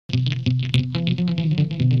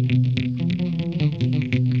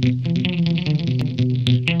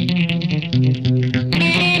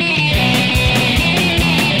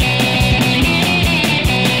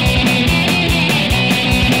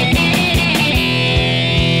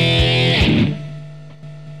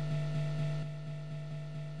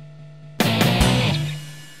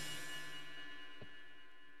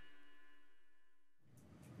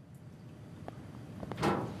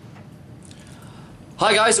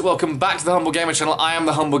Hi guys, welcome back to the Humble Gamer channel. I am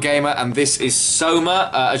the Humble Gamer and this is SOMA.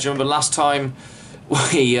 As you remember last time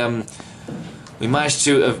we managed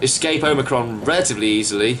to escape Omicron relatively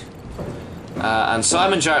easily, and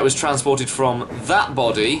Simon Jarrett was transported from that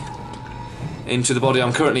body into the body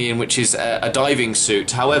I'm currently in, which is a diving suit.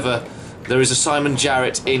 However, there is a Simon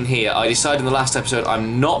Jarrett in here. I decided in the last episode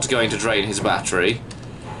I'm not going to drain his battery.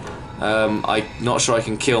 I'm not sure I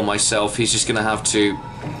can kill myself. He's just going to have to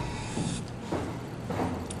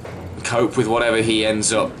cope with whatever he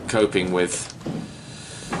ends up coping with.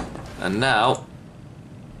 And now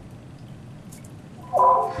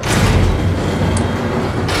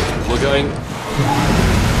we're going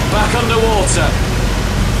back underwater.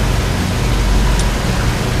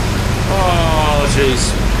 Oh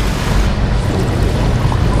jeez.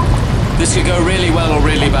 This could go really well or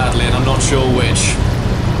really badly, and I'm not sure which.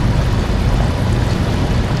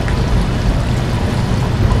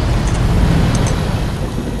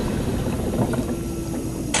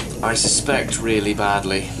 I suspect really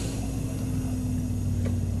badly.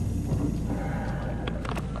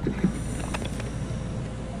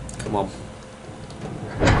 Come on.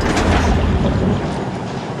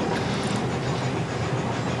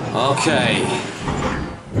 Okay.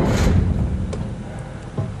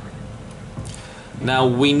 Now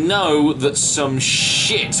we know that some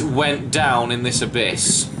shit went down in this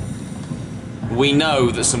abyss. We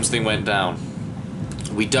know that something went down.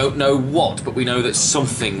 We don't know what, but we know that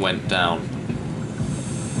something went down.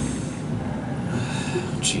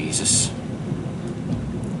 Jesus.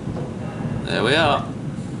 There we are.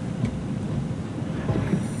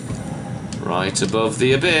 Right above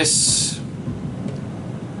the abyss.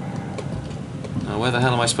 Now where the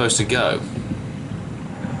hell am I supposed to go?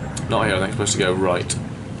 Not here, I think I'm supposed to go right.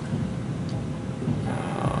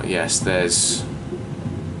 Oh, yes, there's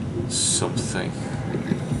something.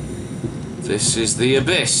 This is the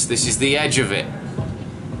abyss. This is the edge of it.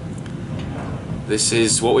 This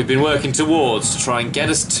is what we've been working towards, to try and get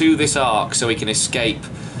us to this ark so we can escape.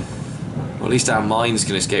 Well, at least our minds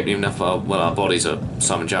can escape, even if our bodies are...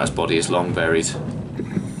 Simon Jarrett's body is long buried.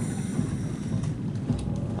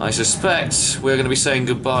 I suspect we're going to be saying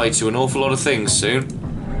goodbye to an awful lot of things soon.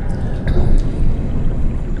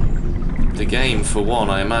 The game, for one,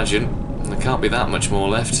 I imagine. There can't be that much more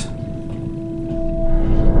left.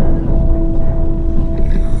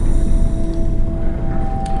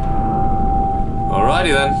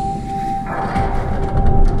 Alrighty then.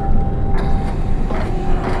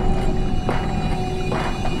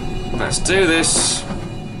 Let's do this.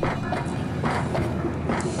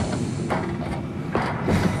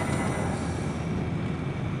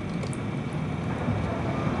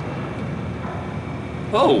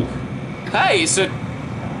 Oh, hey, it's a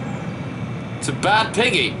bad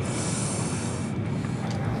piggy.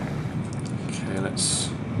 Okay, let's.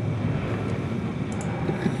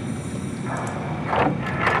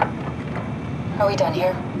 Are we done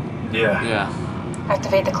here? Yeah. Yeah.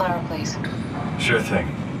 Activate the climber, please. Sure thing.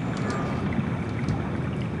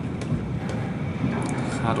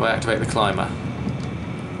 How do I activate the climber?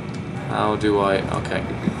 How do I... Okay.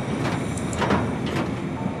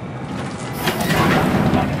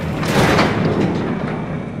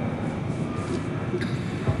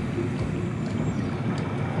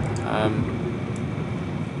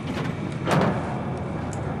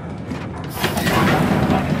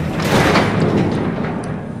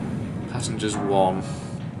 Passengers 1.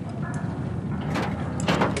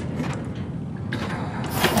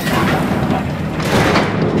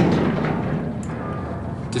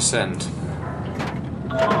 Descend. Take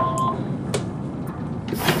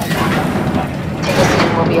a seat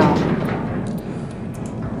and we'll be off.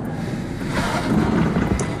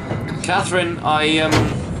 Catherine, I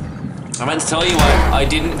meant to tell you I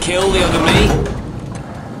didn't kill the other me.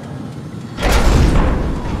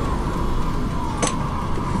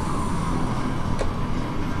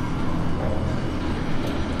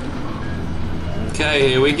 Okay,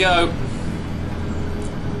 here we go.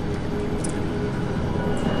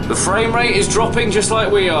 The frame rate is dropping just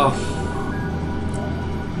like we are.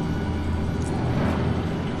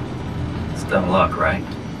 It's dumb luck, right?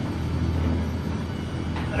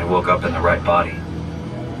 And I woke up in the right body.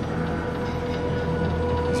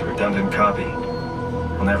 He's a redundant copy.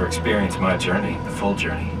 He'll never experience my journey, the full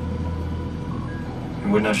journey. He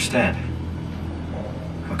wouldn't understand.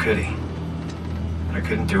 How could he? But I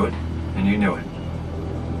couldn't do it, and you knew it.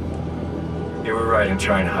 You were right in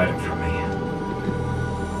trying to hide him from me.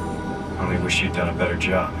 Only wish you'd done a better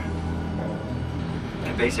job.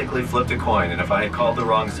 I basically flipped a coin, and if I had called the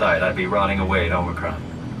wrong side, I'd be rotting away at Omicron. I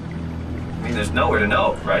mean, there's nowhere to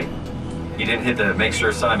know, right? You didn't hit the make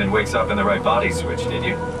sure Simon wakes up in the right body switch, did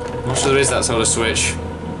you? Not sure there is that sort of switch.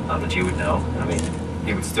 Not that you would know. I mean,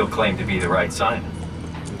 he would still claim to be the right Simon.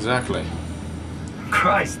 Exactly.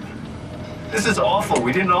 Christ. This is awful.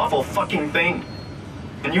 We did an awful fucking thing.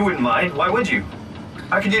 And you wouldn't mind? Why would you?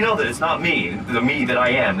 How could you know that it's not me, the me that I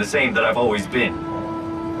am, the same that I've always been?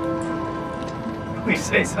 Please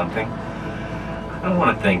say something. I don't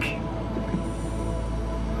want to think.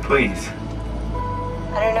 Please.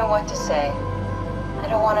 I don't know what to say. I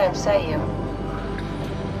don't want to upset you.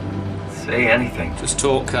 Say anything. Just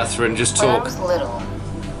talk, Catherine, just When I talk. was little,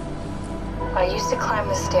 I used to climb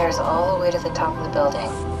the stairs all the way to the top of the building.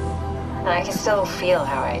 And I can still feel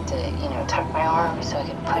how I had to, tuck my arms so I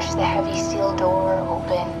could push the heavy steel door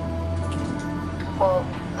open. Well,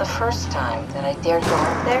 the first time that I dared go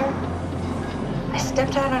up there, I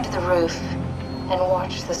stepped out onto the roof and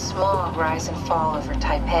watched the smog rise and fall over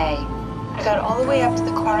Taipei. I got all the way up to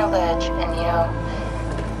the corner ledge and,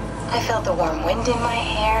 I felt the warm wind in my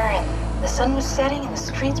hair and the sun was setting and the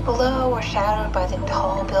streets below were shadowed by the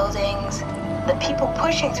tall buildings. The people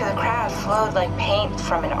pushing through the crowd flowed like paint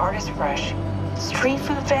from an artist's brush. Street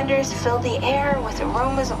food vendors filled the air with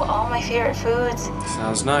aromas of all my favorite foods.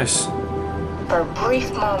 Sounds nice. For a brief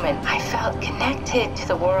moment, I felt connected to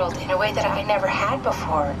the world in a way that I never had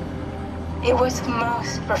before. It was the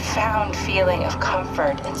most profound feeling of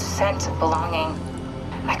comfort and sense of belonging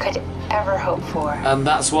I could ever hope for. And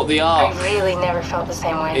that's what the ark I really never felt the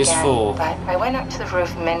same way is again, for. but I went up to the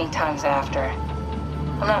roof many times after.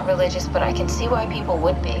 I'm not religious, but I can see why people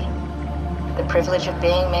would be. The privilege of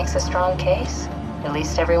being makes a strong case, at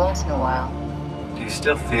least every once in a while. Do you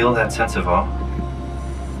still feel that sense of awe?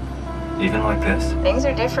 Even like this? Things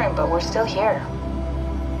are different, but we're still here.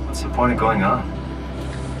 What's the point of going on?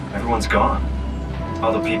 Everyone's gone.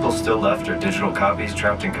 All the people still left are digital copies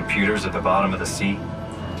trapped in computers at the bottom of the sea.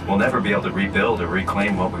 We'll never be able to rebuild or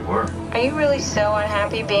reclaim what we were. Are you really so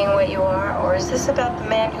unhappy being what you are, or is this about the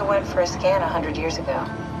man who went for a scan 100 years ago?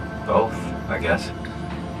 Both, I guess.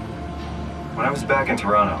 When I was back in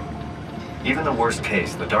Toronto, even the worst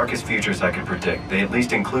case, the darkest futures I could predict, they at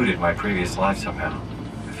least included my previous life somehow.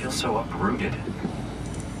 I feel so uprooted.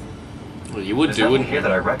 Well, you would There's do, nothing wouldn't here you?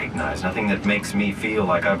 that I recognize, nothing that makes me feel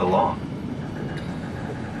like I belong.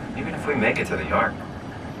 Even if we make it to the Ark,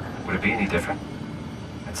 would it be any different?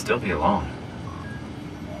 I'd still be alone.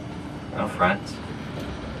 No friends.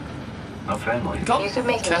 No family. You could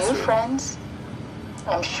make new friends.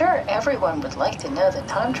 I'm sure everyone would like to know the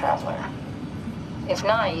time traveler. If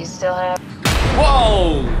not, you still have...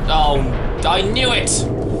 Whoa! Oh, I knew it!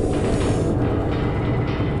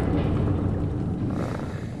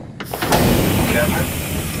 Catherine?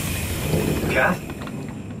 Kath?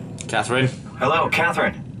 Catherine? Hello,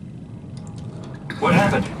 Catherine. What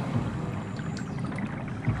happened?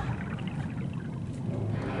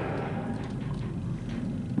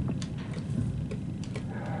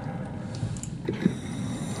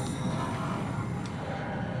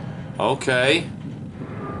 Okay.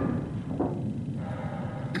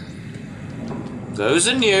 Those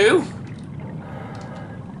are new.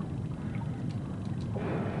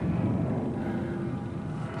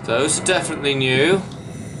 Those are definitely new.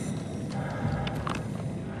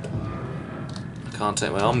 I can't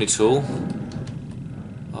take my Omni tool.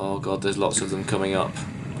 Oh god, there's lots of them coming up.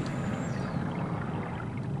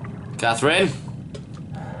 Catherine?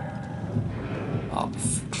 Oh,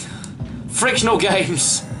 frictional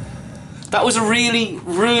games! That was a really,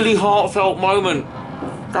 really heartfelt moment.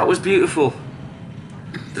 That was beautiful.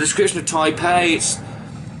 The description of Taipei,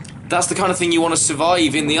 that's the kind of thing you want to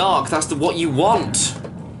survive in the Ark. That's what you want.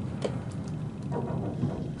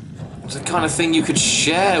 It's the kind of thing you could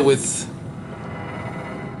share with,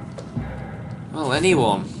 well,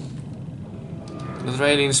 anyone. Another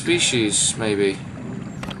alien species, maybe.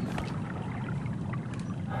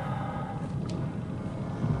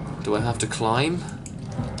 Do I have to climb?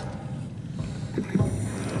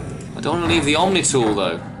 I don't want to leave the Omni tool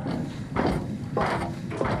though.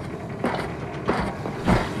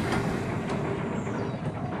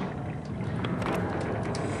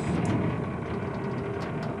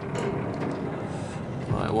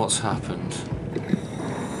 Right, what's happened?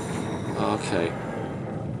 Okay.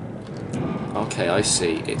 Okay, I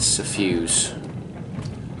see. It's a fuse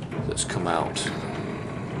that's come out.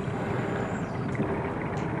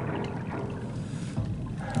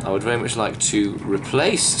 I would very much like to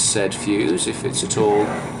replace said fuse, if it's at all...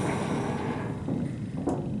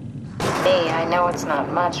 Hey, I know it's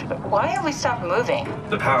not much, but why have we stopped moving?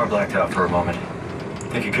 The power blacked out for a moment. I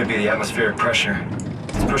think it could be the atmospheric pressure.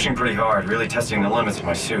 It's pushing pretty hard, really testing the limits of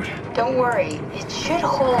my suit. Don't worry, it should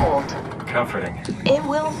hold. comforting. It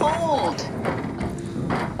will hold.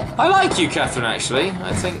 I like you, Catherine, actually.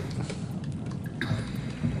 I think...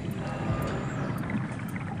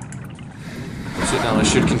 Sit down, I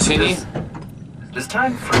should continue. Does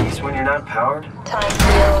time freeze when you're not powered? Time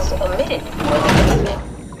feels omitted more than anything.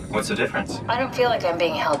 What's the difference? I don't feel like I'm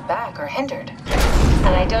being held back or hindered. And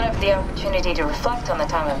I don't have the opportunity to reflect on the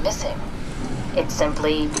time I'm missing. It's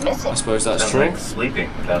simply missing. I suppose that's Sounds true. like sleeping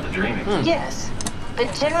without the dreaming. Yes.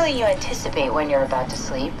 But generally you anticipate when you're about to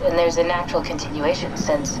sleep, and there's a natural continuation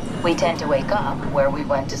since we tend to wake up where we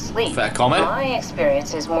went to sleep. Fair comment. My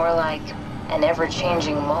experience is more like an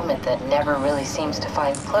ever-changing moment that never really seems to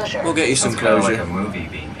find closure. We'll get you some Sounds kind of closure. like a movie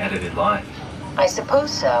being edited live. I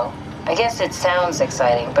suppose so. I guess it sounds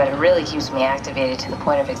exciting, but it really keeps me activated to the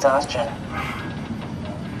point of exhaustion.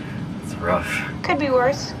 It's rough. Could be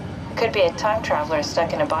worse. Could be a time traveler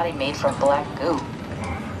stuck in a body made from black goo.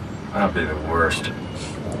 That'd be the worst.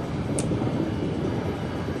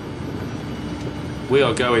 We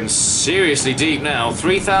are going seriously deep now.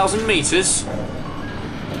 3,000 meters.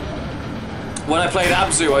 When I played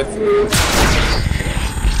Abzu, I...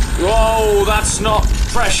 Whoa, that's not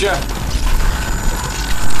pressure.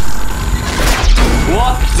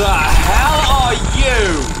 What the hell are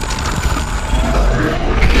you?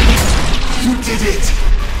 You did it!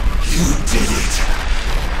 You did it!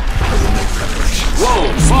 I will make preparations. Whoa,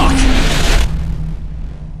 fuck!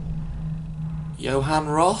 Johan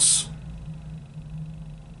Ross?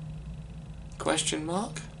 Question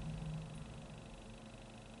mark?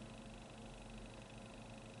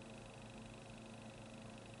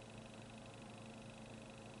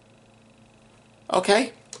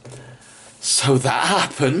 Okay. So that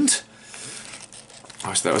happened.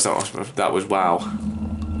 Oh, so that was wow.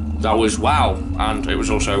 That was wow, and it was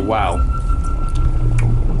also wow.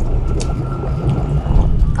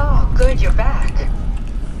 Oh, good, you're back.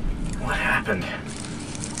 What happened?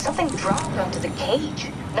 Something dropped onto the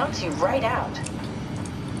cage. Knocks you right out.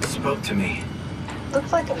 It spoke to me.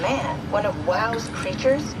 Looked like a man, one of WoW's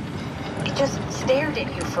creatures. It just stared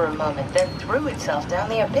at you for a moment, then threw itself down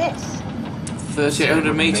the abyss.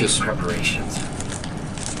 3,800 meters. Make preparations.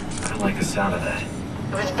 I don't like the sound of that.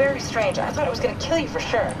 It was very strange. I thought it was going to kill you for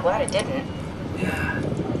sure. Glad it didn't. Yeah,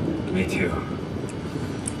 me too.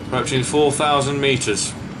 Approaching 4,000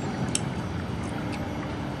 meters.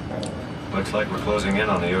 Looks like we're closing in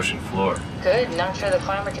on the ocean floor. Good. Not sure the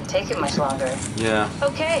climber can take it much longer. Yeah.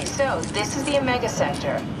 Okay, so this is the Omega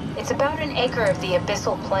Sector. It's about an acre of the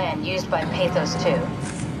abyssal plan used by Pathos 2.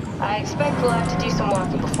 I expect we'll have to do some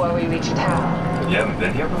walking before we reach Tau. You haven't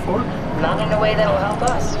been here before? Not in a way that'll help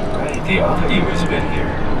us. Right, the other you has been here.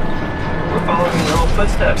 We're following your old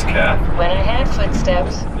footsteps, Kat. When I had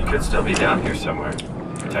footsteps. You could still be down here somewhere,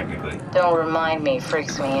 technically. Don't remind me,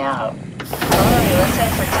 freaks me out. Alright, let's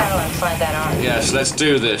head for Tau and find that arm. Yes, let's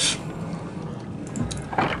do this.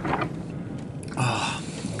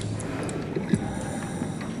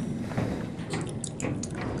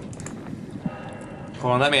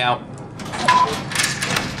 Come on, let me out.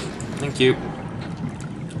 Thank you.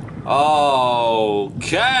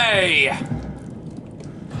 Okay.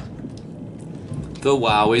 The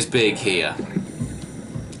WoW is big here.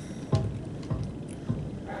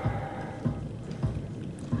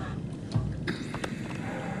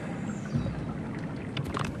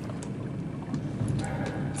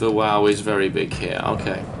 The WoW is very big here.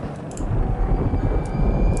 Okay.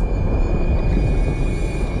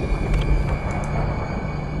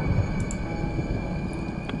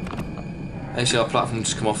 ACR platform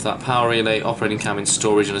just come off that power relay, operating cam in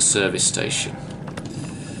storage and a service station.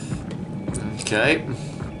 Okay.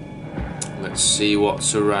 Let's see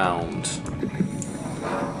what's around.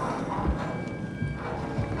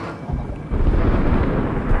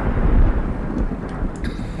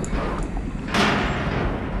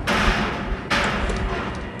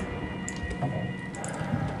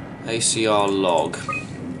 ACR log.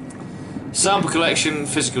 Sample collection,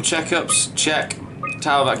 physical checkups, check.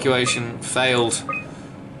 Tower evacuation, failed.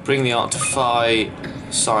 Bring the art to Phi,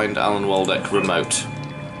 signed Alan Waldeck, remote.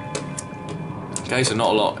 Okay, so not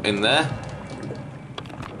a lot in there.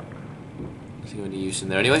 Nothing of any use in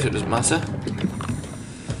there anyway, so it doesn't matter.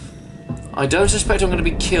 I don't suspect I'm going to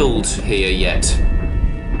be killed here yet.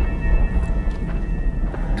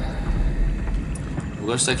 We're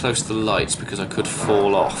going to stay close to the lights because I could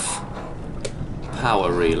fall off.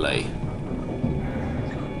 Power relay.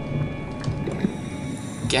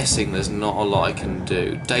 Guessing there's not a lot I can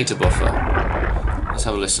do. Data buffer. Let's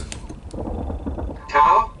have a listen.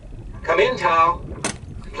 Tau? Come in, Tau.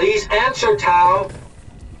 Please answer, Tau.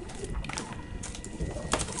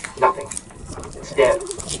 Nothing. It's dead.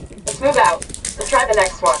 Let's move out. Let's try the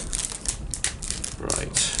next one.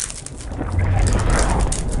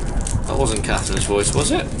 That wasn't Catherine's voice,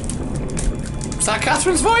 was it? Was that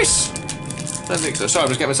Catherine's voice? I don't think so. Sorry, I'm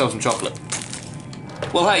just getting myself some chocolate.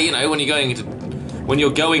 Well, hey, you know, when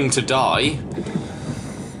you're going to die,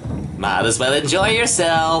 might as well enjoy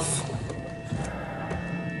yourself.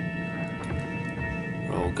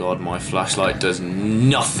 Oh god, my flashlight does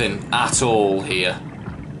nothing at all here.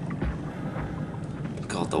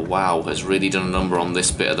 God, the WoW has really done a number on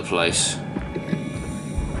this bit of the place.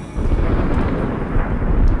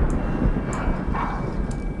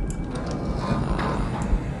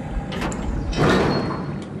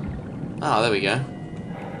 Ah, there we go.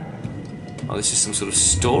 Oh, this is some sort of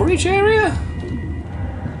storage area?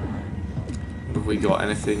 Have we got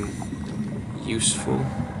anything useful?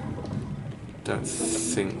 Don't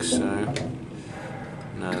think so.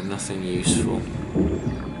 No, nothing useful.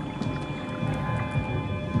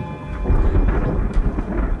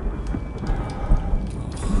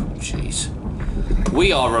 Oh, jeez.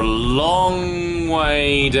 We are a long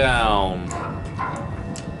way down.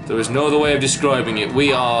 There is no other way of describing it.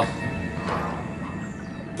 We are...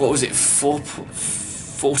 What was it?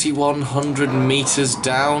 4,100 meters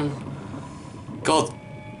down? God,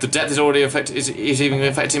 the depth is already is even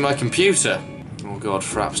affecting my computer. Oh god,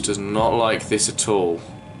 Fraps does not like this at all.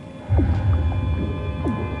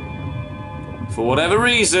 For whatever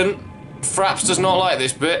reason, Fraps does not like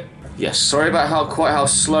this bit. Yes, sorry about quite how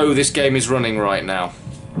slow this game is running right now.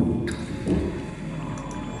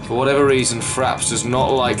 For whatever reason, Fraps does not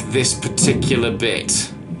like this particular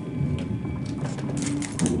bit.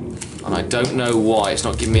 And I don't know why. It's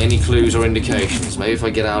not giving me any clues or indications. Maybe if I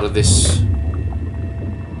get out of this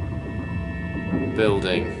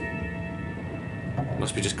building.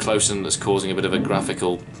 Must be just close-in that's causing a bit of a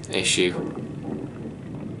graphical issue.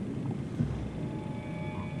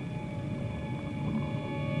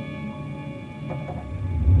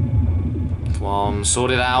 Come on,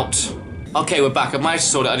 sort it out. Okay, we're back. I managed to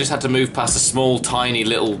sort it. I just had to move past a small, tiny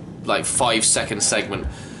little, like, 5-second segment.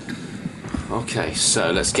 Okay,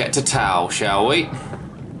 so let's get to Tau, shall we?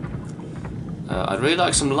 I'd really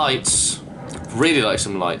like some lights. Really like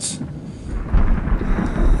some lights.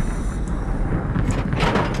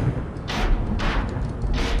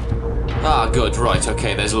 Ah, good, right,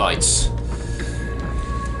 okay, there's lights.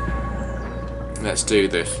 Let's do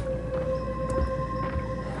this.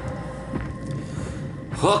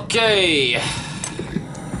 Okay!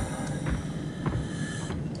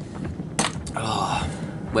 Ah,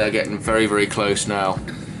 we're getting very, very close now.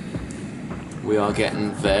 We are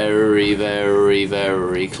getting very, very,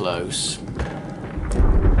 very close.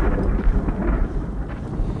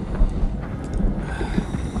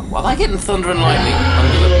 Am I getting thunder and lightning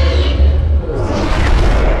under the...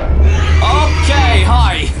 Okay,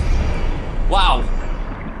 hi! Wow.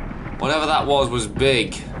 Whatever that was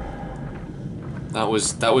big. That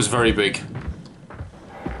was very big.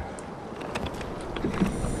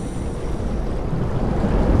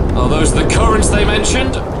 Oh, those are the currents they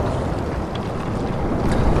mentioned?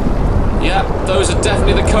 Yeah, those are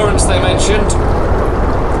definitely the currents they mentioned.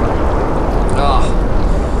 Ah.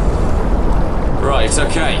 Right,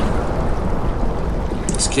 okay.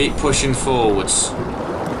 Let's keep pushing forwards.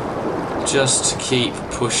 Just keep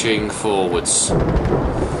pushing forwards.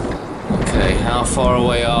 Okay, how far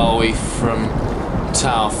away are we from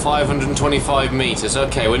Tau? 525 meters.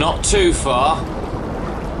 Okay, we're not too far.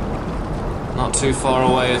 Not too far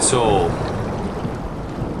away at all.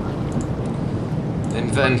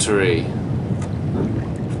 Inventory.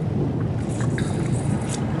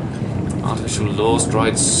 Artificial laws,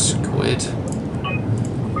 dried squid.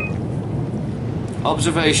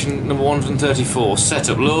 Observation number 134.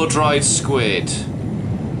 Setup. Lure dried squid.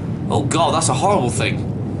 Oh god, that's a horrible thing.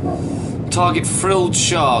 Target frilled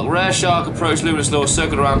shark. Rare shark approach luminous lure,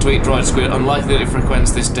 circle around to eat dried squid. Unlikely that it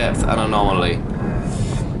frequents this depth, an anomaly.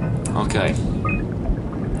 Okay.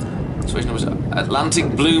 Observation number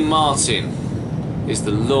Atlantic blue martin is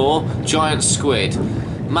the lure. Giant squid.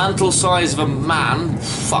 Mantle size of a man.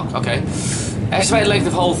 Fuck, okay. Estimated length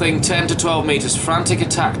of whole thing 10 to 12 meters. Frantic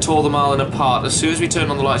attack tore them all apart. As soon as we turned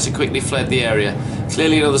on the lights, it quickly fled the area.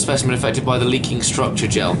 Clearly another specimen affected by the leaking structure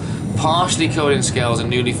gel. Partially covered in scales and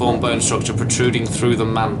newly formed bone structure protruding through the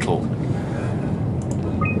mantle.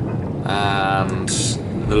 And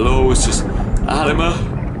the law was just anima.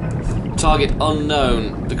 Target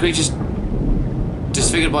unknown. The creatures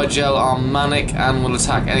disfigured by gel are manic and will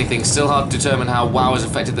attack anything. Still hard to determine how WoW has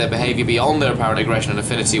affected their behaviour beyond their apparent aggression and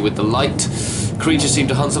affinity with the light. Creatures seem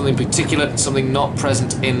to hunt something particular, something not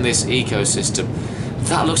present in this ecosystem.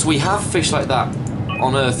 That looks... We have fish like that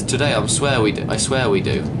on Earth today, I swear we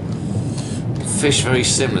do. Fish very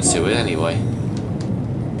similar to it anyway.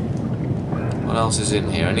 What else is in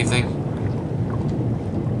here? Anything?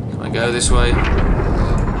 I go this way?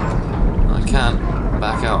 I can't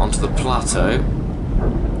back out onto the plateau.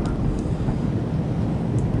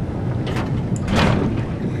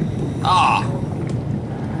 Ah!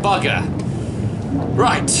 Bugger!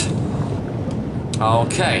 Right!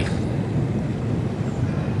 Okay.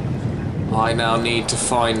 I now need to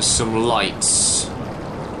find some lights.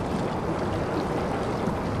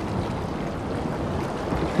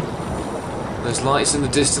 There's lights in the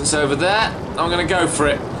distance over there. I'm gonna go for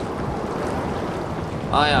it.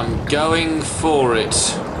 I am going for it.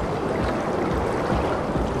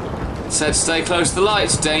 It said stay close to the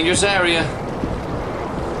lights, dangerous area.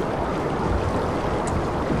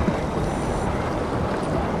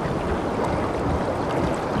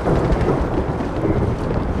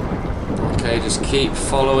 Okay, just keep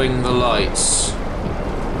following the lights.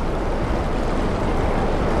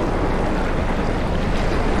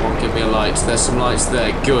 Come on, give me a light. There's some lights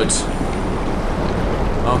there. Good.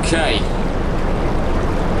 Okay.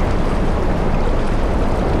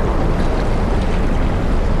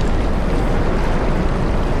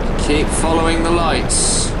 Keep following the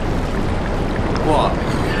lights. What?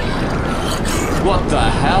 What the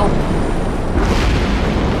hell?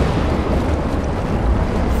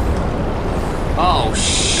 Oh,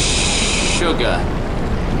 sugar.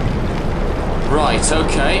 Right,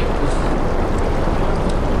 okay.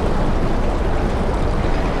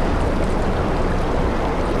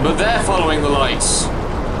 But they're following the lights.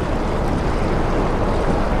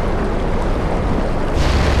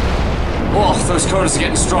 Oh, those currents are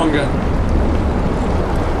getting stronger.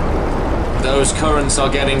 Those currents are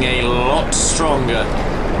getting a lot stronger.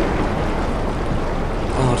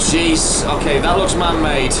 Oh, jeez. Okay, that looks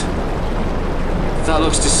man-made. That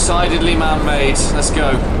looks decidedly man-made. Let's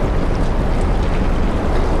go.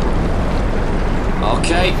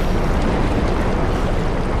 Okay.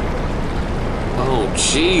 Oh,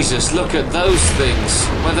 Jesus, look at those things.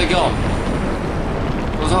 Where they gone?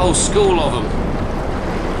 There's a whole school of them.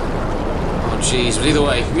 Oh, jeez, but either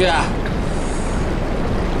way, yeah.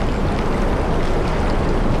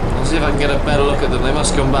 I'll see if I can get a better look at them. They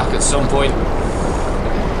must come back at some point.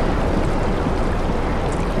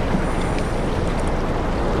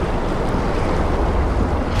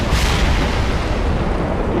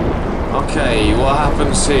 Okay, what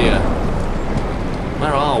happens here?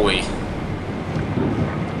 Where are we?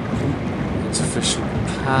 Insufficient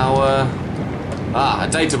power. Ah, a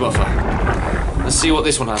data buffer. Let's see what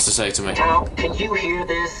this one has to say to me. Tao, can you hear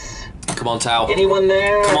this? Come on, Tao. Anyone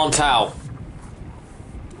there? Come on, Tao.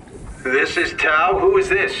 This is Tao. Who is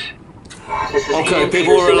this? This is Okay, Ian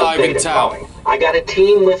people are Peterson of alive in Data Tao. calling. I got a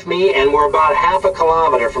team with me, and we're about half a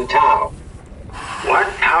kilometer from Tao. What?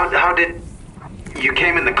 How did... You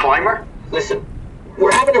came in the climber? Listen,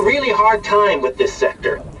 we're having a really hard time with this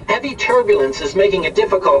sector. Heavy turbulence is making it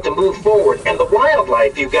difficult to move forward, and the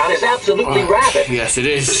wildlife you got is absolutely rabid. Yes, it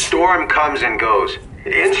The is. storm comes and goes.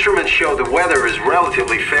 Instruments show the weather is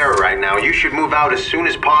relatively fair right now. You should move out as soon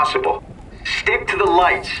as possible. Stick to the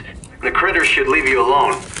lights. The critters should leave you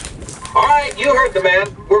alone. All right, you heard the man.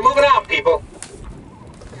 We're moving out, people.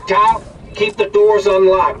 Tao, keep the doors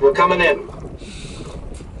unlocked. We're coming in.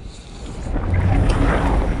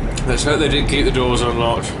 Let's hope they didn't keep the doors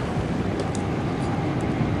unlocked.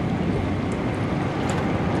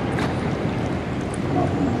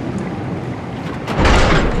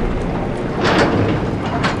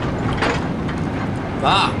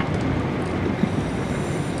 Ah!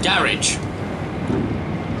 Garage.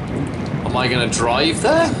 Am I going to drive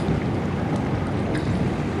there?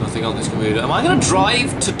 Nothing on this computer. Am I going to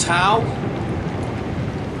drive to Tao?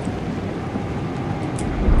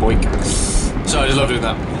 Boink. Sorry, I just love doing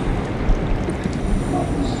that.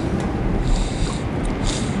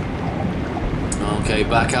 Okay,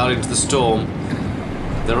 back out into the storm.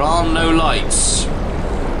 There are no lights.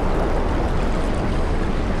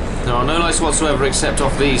 There are no lights whatsoever except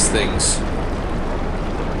off these things.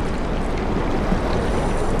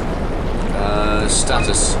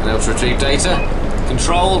 Status. Unable to retrieve data.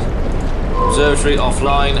 Control. Observatory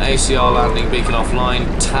offline. ACR landing beacon offline.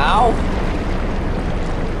 Tao?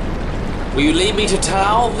 Will you lead me to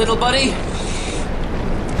Tao, little buddy?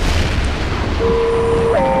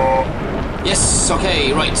 Yes,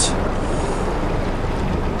 okay, right.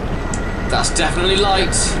 That's definitely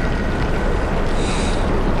light.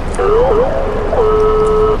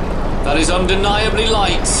 That is undeniably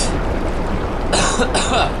light.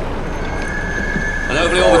 And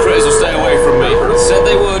hopefully all the critters will stay away from me. It said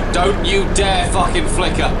they would. Don't you dare fucking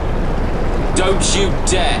flicker. Don't you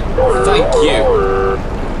dare. Thank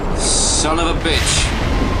you. Son of a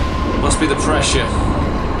bitch. Must be the pressure.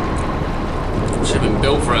 Should have been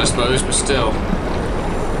built for it, I suppose, but still.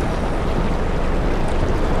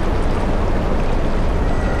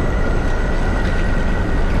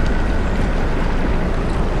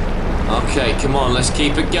 Okay, come on, let's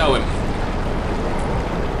keep it going.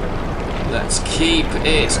 Let's keep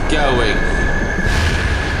it going.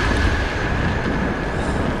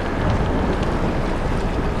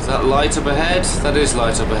 Is that light up ahead? That is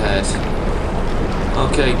light up ahead.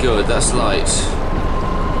 Okay, good, that's light.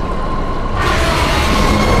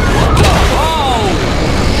 What the? Oh!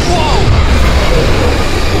 Whoa!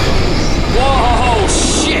 Whoa!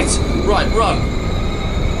 Shit! Right, run.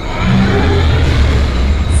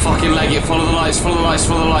 Fucking leg it, follow the lights, follow the lights,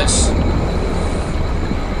 follow the lights.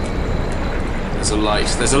 There's a light,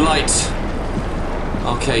 there's a light.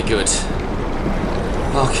 Okay, good.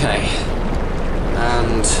 Okay.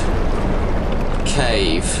 And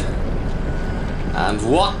cave. And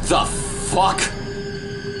what the fuck?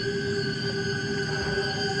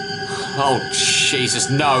 Oh Jesus,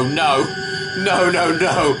 no, no. No, no,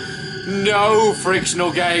 no. No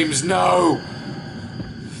frictional games, no.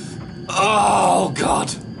 Oh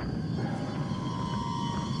God.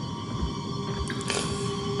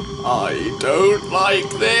 I don't like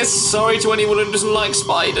this. Sorry to anyone who doesn't like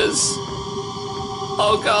spiders.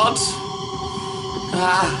 Oh God.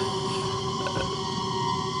 Ah.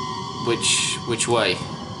 Which way?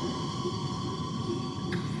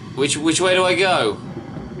 Which way do I go?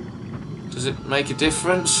 Does it make a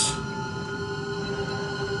difference?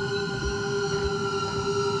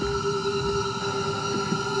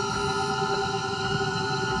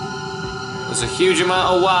 There's a huge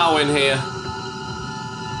amount of wow in here.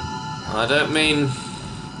 I don't mean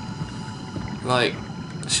like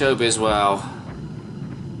showbiz wow.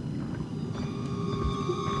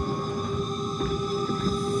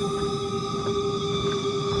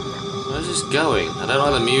 Where's this going? I don't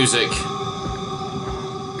like the music.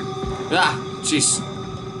 Ah, jeez.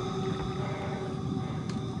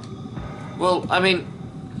 Well, I mean,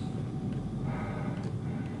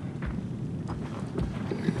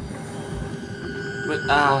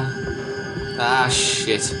 but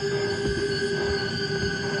shit.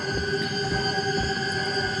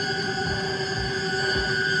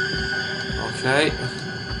 Okay.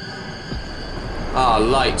 Ah,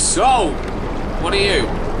 lights. Oh! What are you?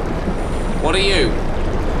 What are you?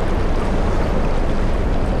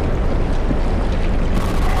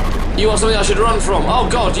 You want something I should run from? Oh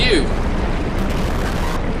God, you!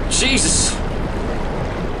 Jesus!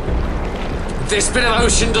 This bit of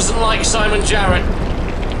ocean doesn't like Simon Jarrett.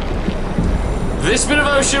 This bit of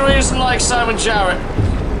ocean really doesn't like Simon Jarrett.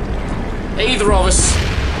 Either of us.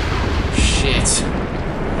 Shit.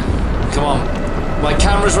 Come on. My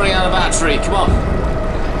camera's running out of battery. Come on.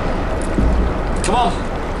 Come on.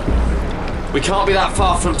 We can't be that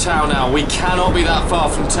far from town now. We cannot be that far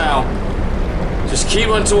from town. Just keep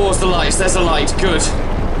running towards the lights. There's a light. Good.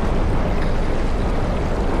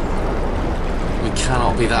 We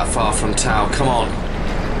cannot be that far from town. Come on.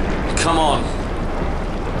 Come on.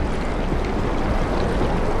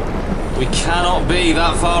 We cannot be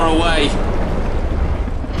that far away.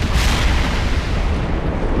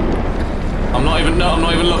 I'm not even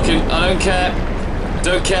looking. I don't care.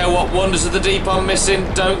 Don't care what wonders of the deep I'm missing.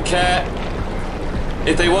 Don't care.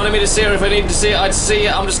 If they wanted me to see it, or if I needed to see it, I'd see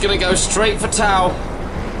it. I'm just gonna go straight for Tau.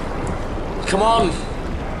 Come on.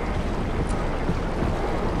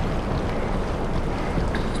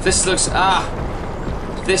 This looks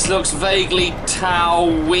this looks vaguely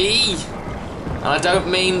Tau-y. And I don't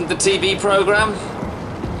mean the TV program.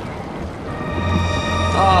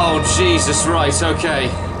 Oh Jesus, right, okay.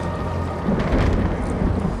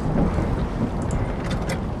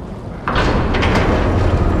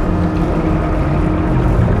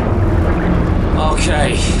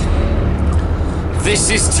 Okay. This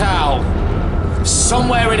is Tau.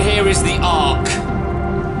 Somewhere in here is the Ark.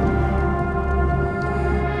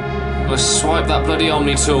 Let's swipe that bloody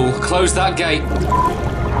Omni tool. Close that gate.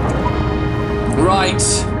 Right.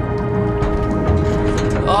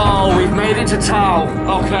 Oh, we've made it to Tau.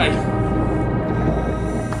 Okay.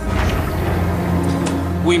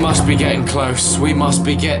 We must be getting close. We must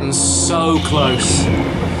be getting so close.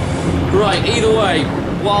 Right, either way,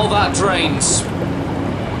 while that drains,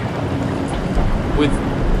 with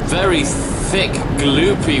very thick,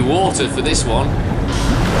 gloopy water for this one.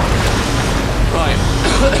 Right.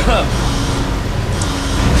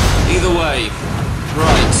 Either way.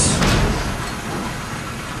 Right.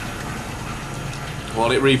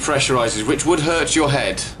 While it repressurizes, which would hurt your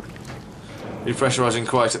head. Repressurizing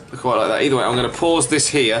quite like that. Either way, I'm going to pause this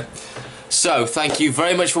here. So, thank you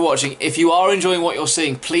very much for watching. If you are enjoying what you're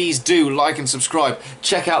seeing, please do like and subscribe.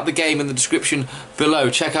 Check out the game in the description below.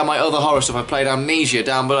 Check out my other horror stuff. I played Amnesia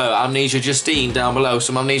down below, Amnesia Justine down below,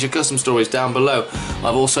 some Amnesia custom stories down below.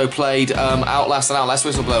 I've also played Outlast and Outlast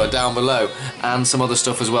Whistleblower down below, and some other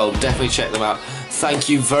stuff as well. Definitely check them out. Thank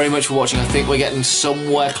you very much for watching. I think we're getting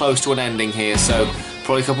somewhere close to an ending here, so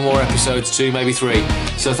probably a couple more episodes, 2, maybe 3.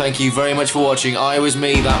 So thank you very much for watching. I was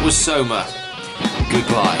me, that was Soma.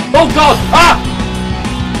 Goodbye. Oh God! Ah!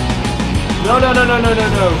 No, no, no, no, no, no,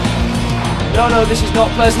 no. No, no, this is not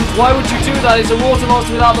pleasant. Why would you do that? It's a water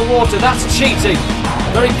monster without the water. That's cheating.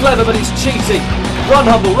 Very clever, but it's cheating. Run,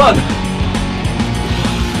 Humble, run.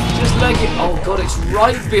 Just leg it. Oh God, it's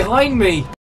right behind me.